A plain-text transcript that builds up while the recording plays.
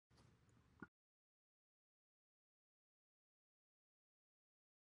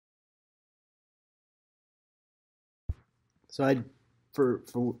So for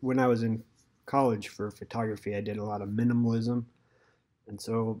when I was in college for photography, I did a lot of minimalism, and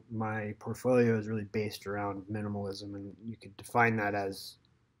so my portfolio is really based around minimalism, and you could define that as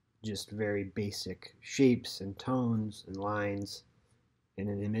just very basic shapes and tones and lines in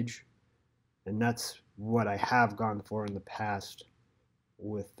an image, and that's what I have gone for in the past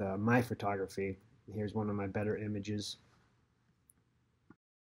with my photography. Here's one of my better images.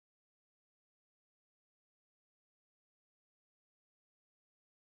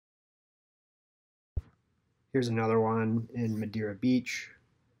 Here's another one in Madeira Beach,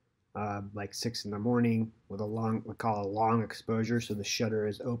 like 6 in the morning with a long, we call it a long exposure. So the shutter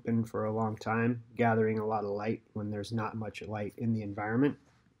is open for a long time, gathering a lot of light when there's not much light in the environment.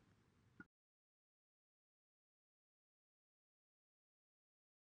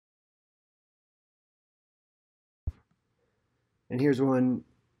 And here's one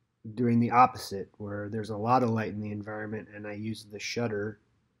doing the opposite, where there's a lot of light in the environment, and I use the shutter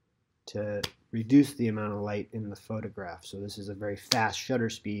to reduce the amount of light in the photograph. So this is a very fast shutter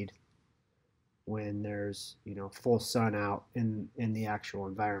speed when there's full sun out in the actual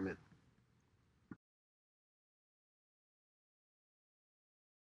environment.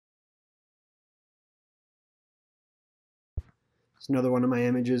 It's another one of my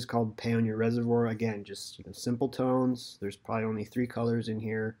images called Paonia Reservoir. Again, just simple tones. There's probably only 3 colors in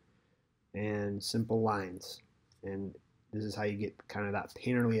here and simple lines. And this is how you get kind of that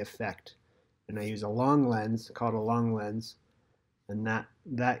painterly effect. And I use a long lens called a long lens, and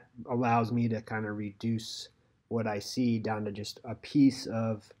that allows me to kind of reduce what I see down to just a piece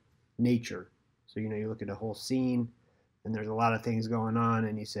of nature. So you look at a whole scene and there's a lot of things going on,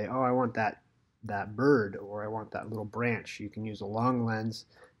 and you say, oh, I want that bird, or I want that little branch. You can use a long lens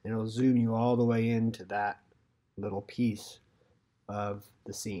and it'll zoom you all the way into that little piece of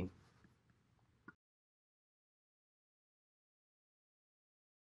the scene.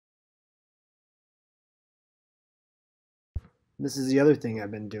 This is the other thing I've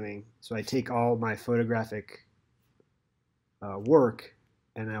been doing. So I take all my photographic work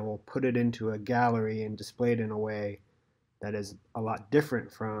and I will put it into a gallery and display it in a way that is a lot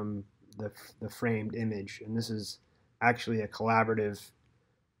different from the framed image. And this is actually a collaborative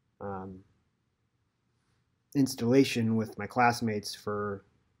um, installation with my classmates for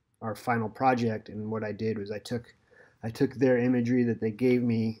our final project. And what I did was I took their imagery that they gave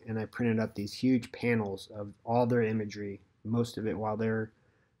me, and I printed up these huge panels of all their imagery, most of it while they're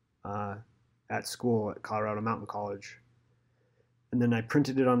uh, at school at Colorado Mountain College. And then I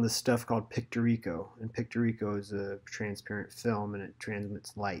printed it on this stuff called Pictorico, and Pictorico is a transparent film and it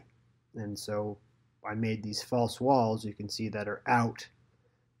transmits light. And so I made these false walls you can see that are out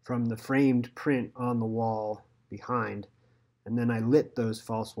from the framed print on the wall behind, and then I lit those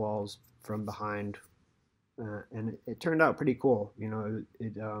false walls from behind, and it turned out pretty cool.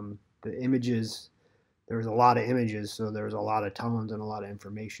 The images, there was a lot of images, so there was a lot of tones and a lot of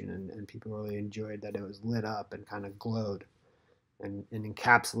information, and people really enjoyed that it was lit up and kind of glowed and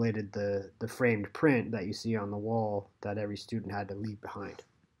encapsulated the framed print that you see on the wall that every student had to leave behind.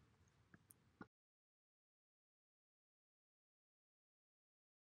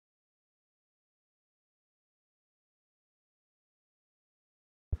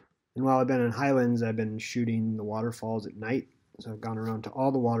 And while I've been in Highlands, I've been shooting the waterfalls at night. So I've gone around to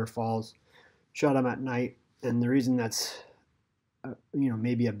all the waterfalls, shot them at night. And the reason that's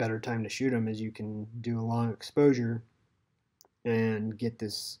maybe a better time to shoot them is you can do a long exposure and get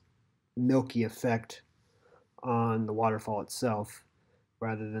this milky effect on the waterfall itself,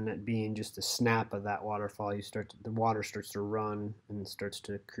 rather than it being just a snap of that waterfall. The water starts to run and starts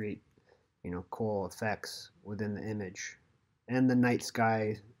to create cool effects within the image. And the night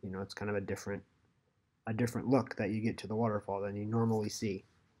sky, it's kind of a different look that you get to the waterfall than you normally see.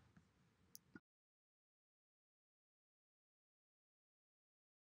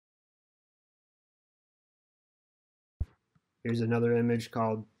 Here's another image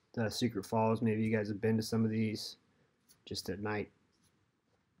called Secret Falls. Maybe you guys have been to some of these just at night.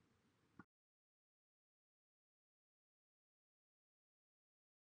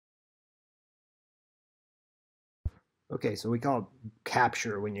 Okay, so we call it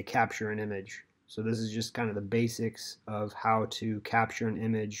capture when you capture an image. So this is just kind of the basics of how to capture an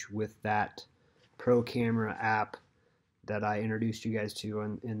image with that Pro Camera app that I introduced you guys to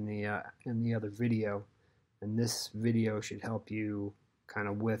in the other video. And this video should help you kind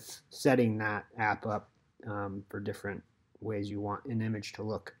of with setting that app up for different ways you want an image to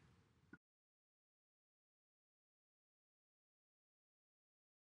look.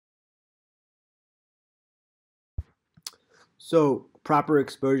 So proper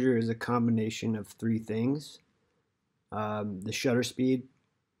exposure is a combination of 3 things. The shutter speed,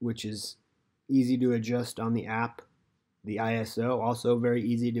 which is easy to adjust on the app. The ISO, also very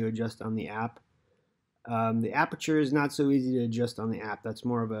easy to adjust on the app. The aperture is not so easy to adjust on the app. That's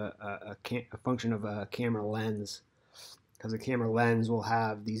more of a function of a camera lens, because a camera lens will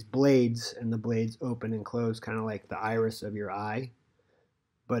have these blades, and the blades open and close kind of like the iris of your eye.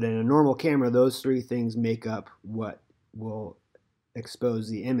 But in a normal camera, those three things make up what will expose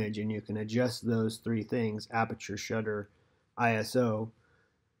the image, and you can adjust those three things, aperture, shutter, ISO,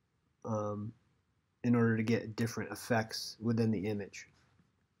 um, in order to get different effects within the image.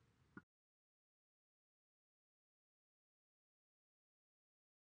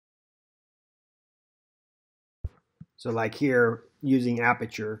 So like here, using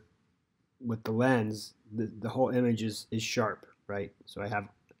aperture with the lens, the whole image is sharp, right? So I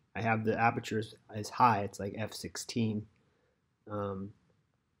have the aperture as high, it's like f16, um,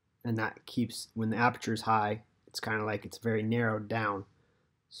 and that keeps, when the aperture is high, it's kind of like it's very narrowed down,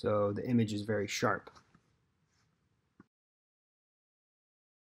 so the image is very sharp.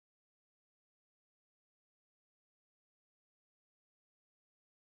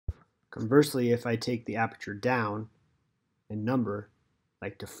 Conversely, if I take the aperture down in number,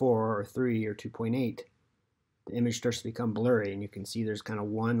 like to 4 or 3 or 2.8, the image starts to become blurry, and you can see there's kind of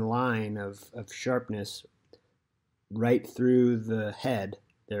one line of sharpness right through the head.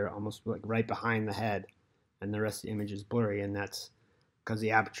 They're almost like right behind the head, and the rest of the image is blurry, and that's because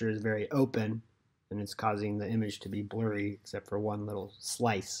the aperture is very open, and it's causing the image to be blurry except for one little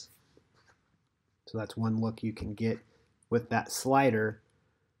slice. So that's one look you can get with that slider,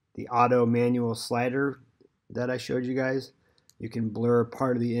 the auto manual slider that I showed you guys. You can blur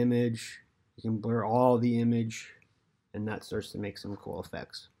part of the image, you can blur all the image, and that starts to make some cool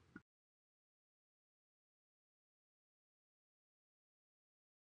effects.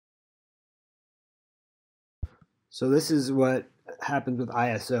 So this is what happens with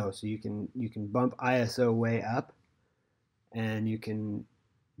ISO. So you can bump ISO way up, and you can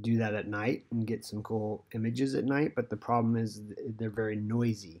do that at night and get some cool images at night. But the problem is they're very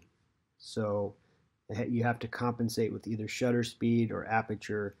noisy. So you have to compensate with either shutter speed or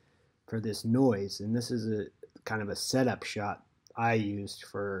aperture for this noise. And this is a kind of a setup shot I used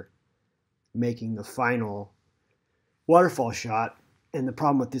for making the final waterfall shot. And the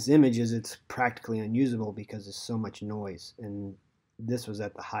problem with this image is it's practically unusable because there's so much noise. And this was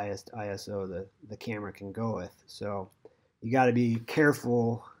at the highest ISO the camera can go with. So you got to be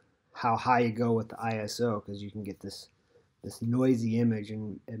careful how high you go with the ISO, because you can get this noisy image,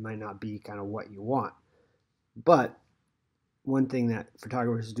 and it might not be kind of what you want. But one thing that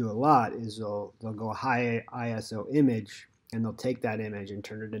photographers do a lot is they'll go high ISO image, and they'll take that image and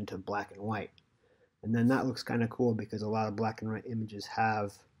turn it into black and white. And then that looks kind of cool because a lot of black and white images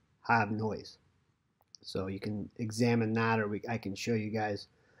have noise. So you can examine that, or I can show you guys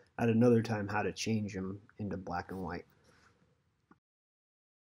at another time how to change them into black and white.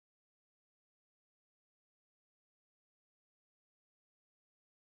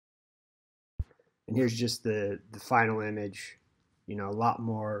 And here's just the final image. You know, a lot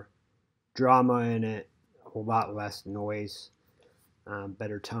more drama in it, a whole lot less noise,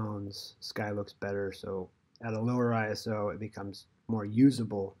 better tones. Sky looks better. So at a lower ISO, it becomes more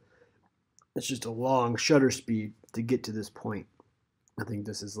usable. It's just a long shutter speed to get to this point. I think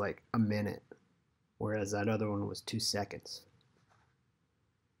this is like a minute, whereas that other one was 2 seconds.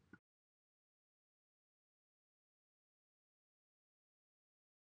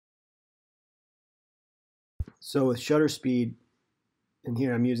 So with shutter speed, and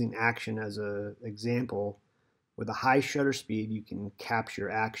here I'm using action as an example, with a high shutter speed you can capture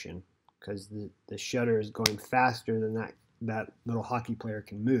action because the shutter is going faster than that little hockey player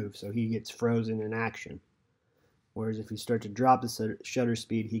can move, so he gets frozen in action. Whereas if you start to drop the shutter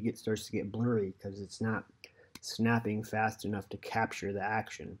speed, he starts to get blurry because it's not snapping fast enough to capture the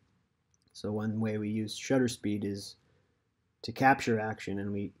action. So one way we use shutter speed is to capture action,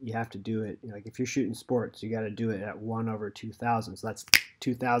 and you have to do it, like if you're shooting sports, you got to do it at 1/2000. So that's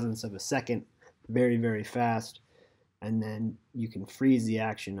 2 thousandths of a second, very, very fast. And then you can freeze the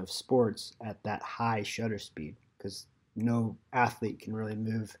action of sports at that high shutter speed, because no athlete can really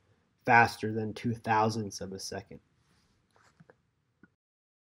move faster than 2 thousandths of a second.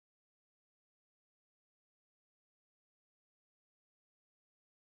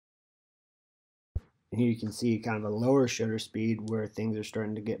 And here you can see kind of a lower shutter speed where things are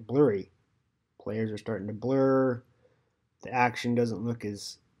starting to get blurry. Players are starting to blur. The action doesn't look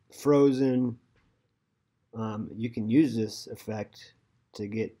as frozen. You can use this effect to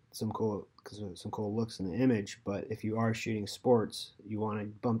get some cool looks in the image, but if you are shooting sports, you want to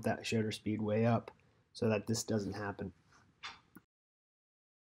bump that shutter speed way up so that this doesn't happen.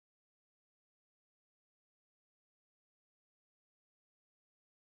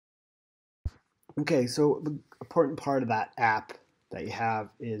 Okay, so the important part of that app that you have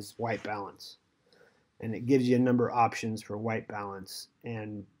is white balance. And it gives you a number of options for white balance.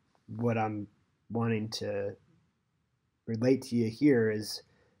 And what I'm wanting to relate to you here is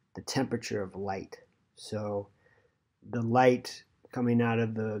the temperature of light. So the light coming out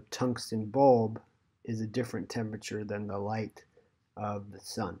of the tungsten bulb is a different temperature than the light of the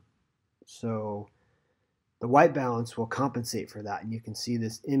sun. So the white balance will compensate for that. And you can see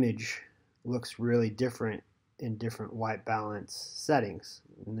this image looks really different in different white balance settings.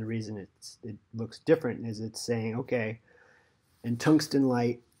 And the reason it looks different is it's saying, okay, in tungsten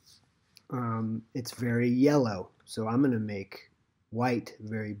light, it's very yellow. So I'm going to make white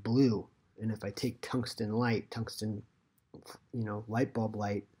very blue. And if I take tungsten light, tungsten, light bulb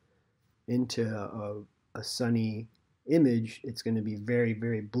light into a sunny image, it's going to be very,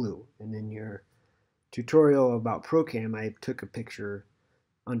 very blue. And in your tutorial about ProCam, I took a picture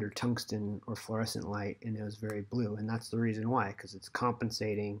under tungsten or fluorescent light and it was very blue. And that's the reason why, because it's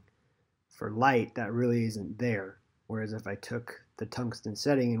compensating for light that really isn't there. Whereas if I took the tungsten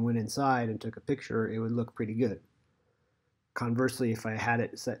setting and went inside and took a picture, it would look pretty good. Conversely, if I had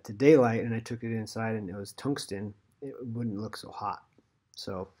it set to daylight and I took it inside and it was tungsten, it wouldn't look so hot.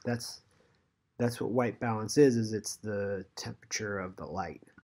 So that's what white balance is it's the temperature of the light.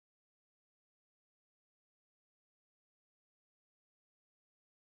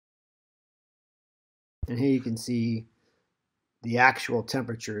 And here you can see the actual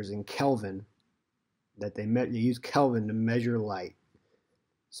temperatures in Kelvin that they use Kelvin to measure light.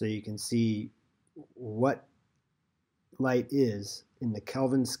 So you can see what light is in the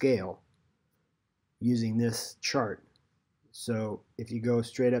Kelvin scale using this chart. So if you go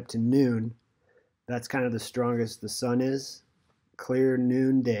straight up to noon, that's kind of the strongest the sun is. Clear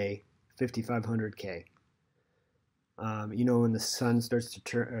noonday, 5500 K. When the sun starts to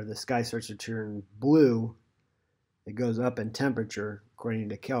turn, or the sky starts to turn blue, it goes up in temperature according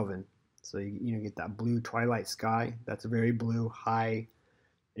to Kelvin. So you get that blue twilight sky. That's very blue, high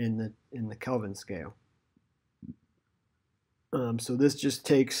in the Kelvin scale. So this just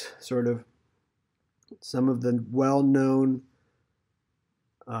takes sort of some of the well-known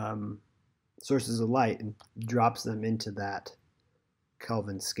sources of light and drops them into that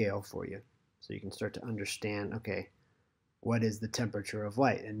Kelvin scale for you. So you can start to understand, okay, what is the temperature of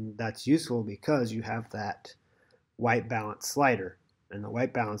light? And that's useful because you have that white balance slider. And the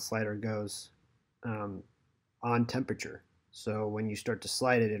white balance slider goes on temperature. So when you start to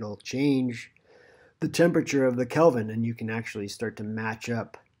slide it, it'll change the temperature of the Kelvin, and you can actually start to match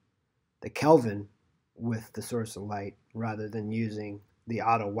up the Kelvin with the source of light rather than using the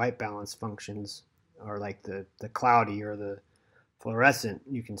auto white balance functions or like the cloudy or the fluorescent.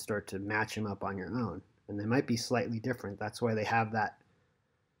 You can start to match them up on your own, and they might be slightly different. That's why they have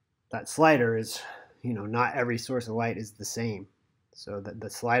that slider is, not every source of light is the same. So that the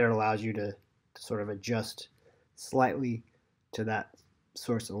slider allows you to sort of adjust slightly to that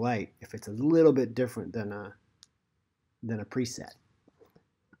source of light if it's a little bit different than a preset.